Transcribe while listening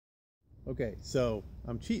Okay, so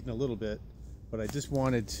I'm cheating a little bit, but I just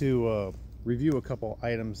wanted to review a couple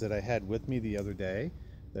items that I had with me the other day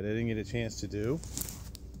that I didn't get a chance to do.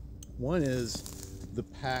 One is the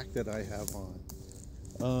pack that I have on.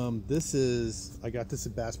 I got this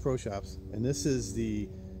at Bass Pro Shops, and this is the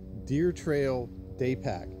Deer Trail Day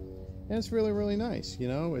Pack. And it's really, really nice. You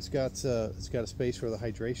know, it's got a space for the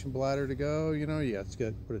hydration bladder to go. You know, it's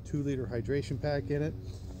got put a 2-liter hydration pack in it.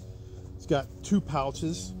 It's got 2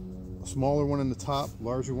 pouches, a smaller one on the top,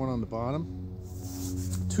 larger one on the bottom.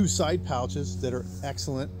 2 side pouches that are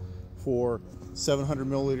excellent for 700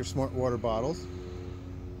 milliliter smart water bottles.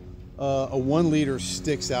 A 1 liter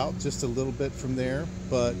sticks out just a little bit from there,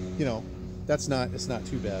 but you know, it's not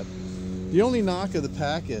too bad. The only knock of the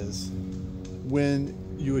pack is when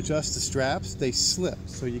you adjust the straps, they slip,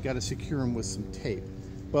 so you got to secure them with some tape.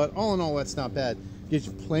 But all in all, that's not bad. Gives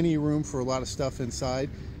you plenty of room for a lot of stuff inside,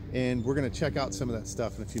 and we're going to check out some of that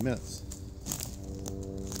stuff in a few minutes.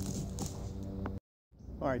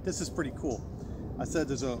 All right, this is pretty cool. I said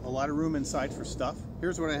there's a lot of room inside for stuff.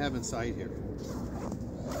 Here's what I have inside here.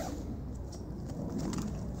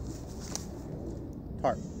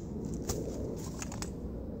 Tarp.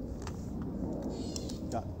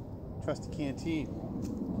 Got trusty canteen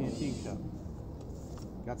cup.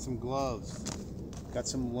 Got some gloves. Got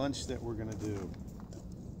some lunch that we're gonna do.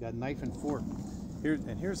 Got knife and fork.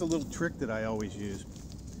 Here's a little trick that I always use.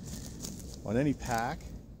 On any pack,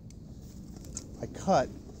 I cut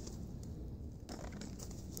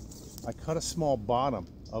a small bottom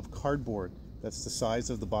of cardboard that's the size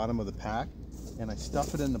of the bottom of the pack, and I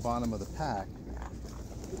stuff it in the bottom of the pack,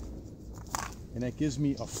 and that gives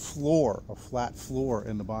me a flat floor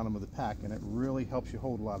in the bottom of the pack, and it really helps you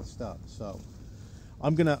hold a lot of stuff. So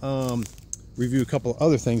I'm gonna review a couple of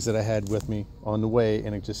other things that I had with me on the way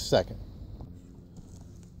in just a second.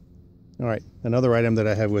 All right, another item that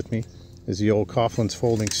I have with me is the old Coughlan's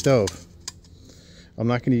folding stove. I'm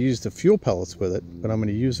not going to use the fuel pellets with it, but I'm going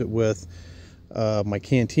to use it with my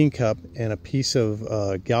canteen cup and a piece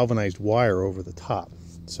of galvanized wire over the top.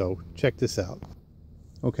 So check this out.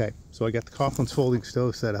 Okay, so I got the Coughlan's folding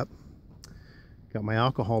stove set up. Got my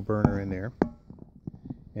alcohol burner in there,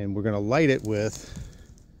 and we're going to light it with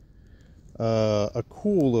a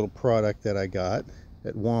cool little product that I got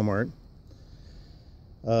at Walmart.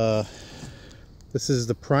 This is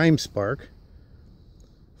the Prime Spark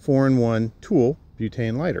 4-in-1 tool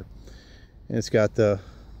butane lighter, and it's got the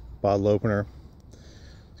bottle opener,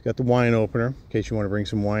 it's got the wine opener in case you want to bring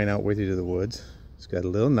some wine out with you to the woods. It's got a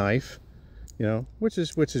little knife, you know, which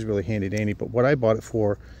is really handy dandy. But what I bought it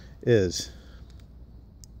for is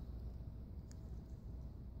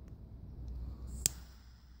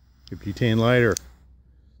the butane lighter.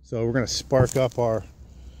 So we're going to spark up our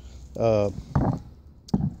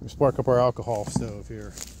alcohol stove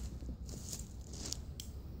here.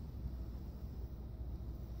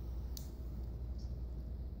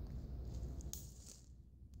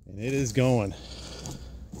 And it is going.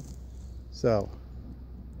 So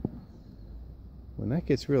when that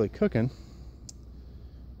gets really cooking,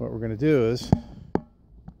 what we're going to do is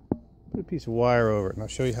put a piece of wire over it, and I'll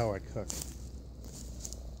show you how I cook.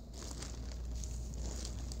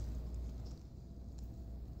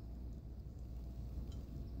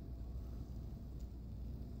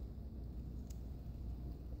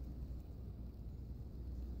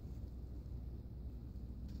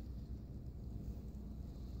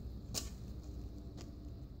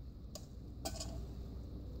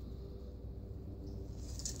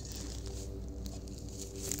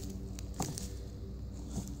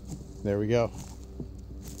 There we go.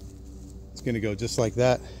 It's going to go just like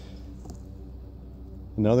that.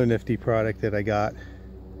 Another nifty product that I got.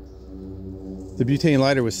 The butane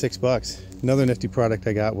lighter was $6. Another nifty product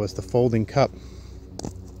I got was the folding cup.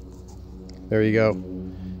 There you go.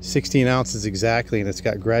 16 ounces exactly, and it's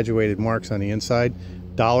got graduated marks on the inside.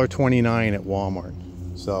 $1.29 at Walmart.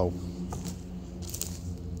 So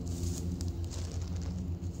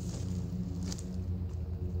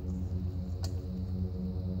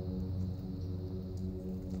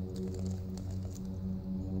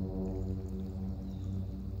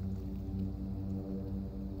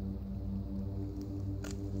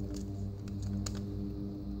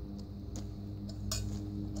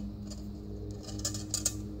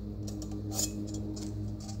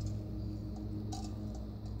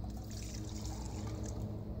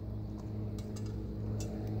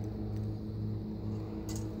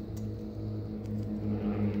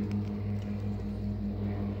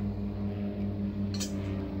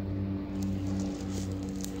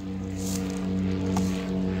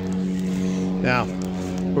now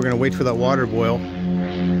we're going to wait for that water to boil,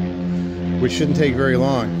 which shouldn't take very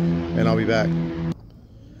long. and I'll be back.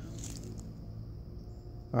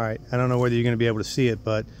 All right, I don't know whether you're going to be able to see it,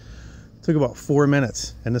 but it took about 4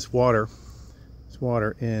 minutes, and this water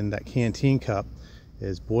in that canteen cup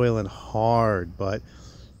is boiling hard. But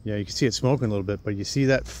you know, you can see it smoking a little bit, but you see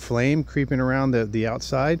that flame creeping around the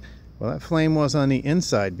outside? Well, that flame was on the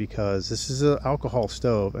inside because this is an alcohol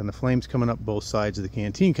stove and the flame's coming up both sides of the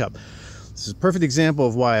canteen cup. This is a perfect example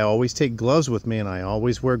of why I always take gloves with me, and I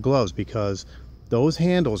always wear gloves, because those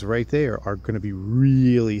handles right there are going to be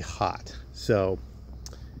really hot. So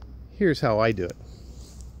here's how I do it.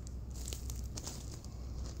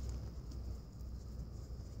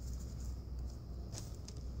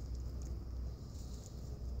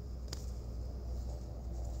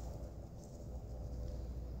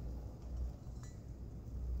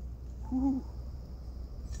 Well,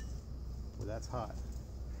 that's hot.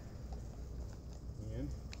 And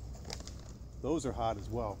those are hot as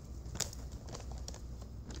well.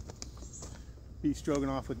 Beef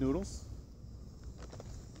stroganoff with noodles.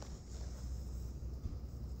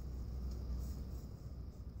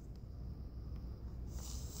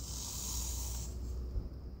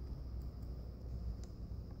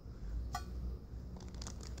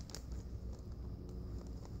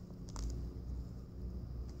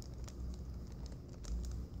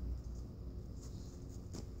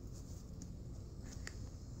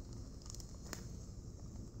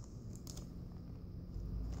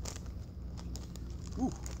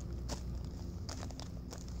 Ooh.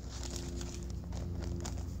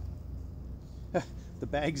 The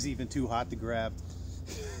bag's even too hot to grab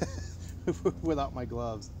without my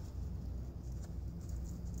gloves.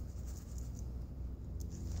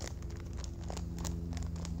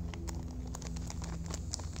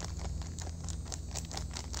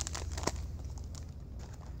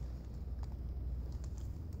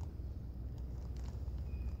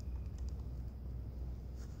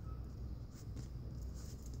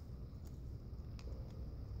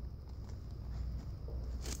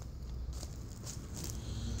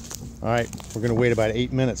 All right, we're gonna wait about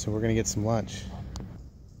 8 minutes and we're gonna get some lunch.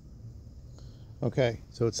 Okay,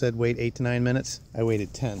 so it said wait 8 to 9 minutes. I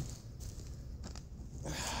waited 10.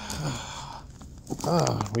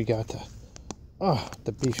 We got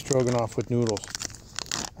the beef stroganoff with noodles.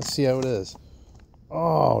 Let's see how it is.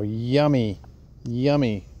 Oh, yummy,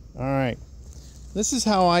 yummy. All right, this is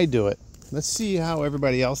how I do it. Let's see how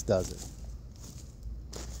everybody else does it.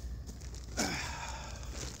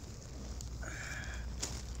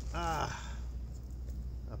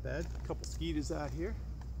 Not bad. A couple skeeters out here.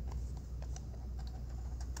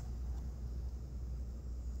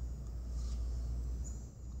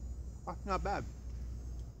 Not bad.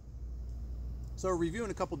 So we're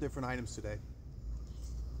reviewing a couple different items today.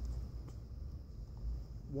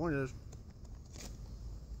 One is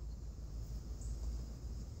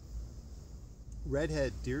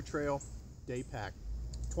Redhead Deer Trail Day Pack,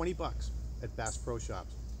 20 bucks at Bass Pro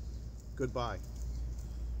Shops. Good buy.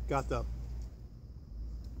 Got the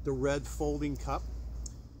red folding cup,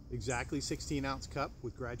 exactly 16-ounce cup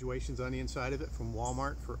with graduations on the inside of it from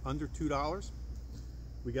Walmart for under $2.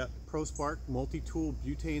 We got the ProSpark multi-tool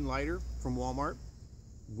butane lighter from Walmart,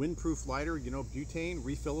 windproof lighter, you know, butane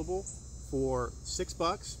refillable for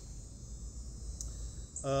 $6.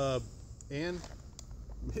 And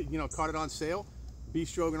you know, caught it on sale. Beef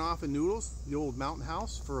stroganoff and noodles, the old Mountain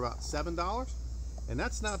House, for about $7, and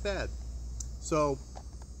that's not bad. So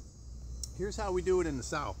here's how we do it in the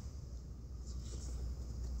South.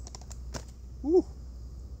 Woo.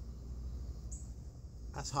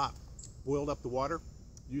 That's hot. Boiled up the water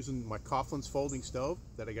using my Coughlan's folding stove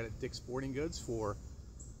that I got at Dick's Sporting Goods for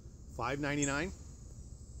 $5.99.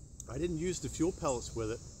 I didn't use the fuel pellets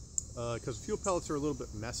with it because fuel pellets are a little bit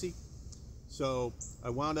messy. So I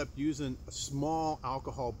wound up using a small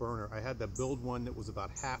alcohol burner. I had to build one that was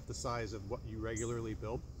about half the size of what you regularly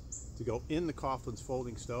build to go in the Coughlan's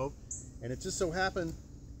folding stove. And it just so happened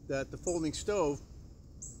that the folding stove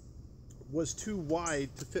was too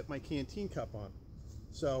wide to fit my canteen cup on.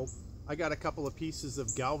 So I got a couple of pieces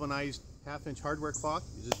of galvanized 1/2-inch hardware cloth.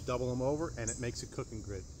 You just double them over and it makes a cooking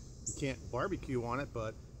grid. You can't barbecue on it,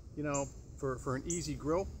 but you know, for an easy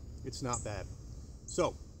grill, it's not bad.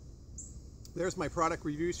 So there's my product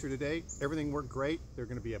reviews for today. Everything worked great. They're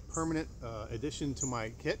going to be a permanent addition to my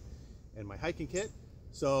kit and my hiking kit.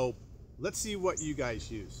 So let's see what you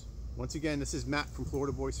guys use. Once again, this is Matt from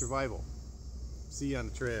Florida Boy Survival. See you on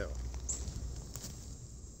the trail.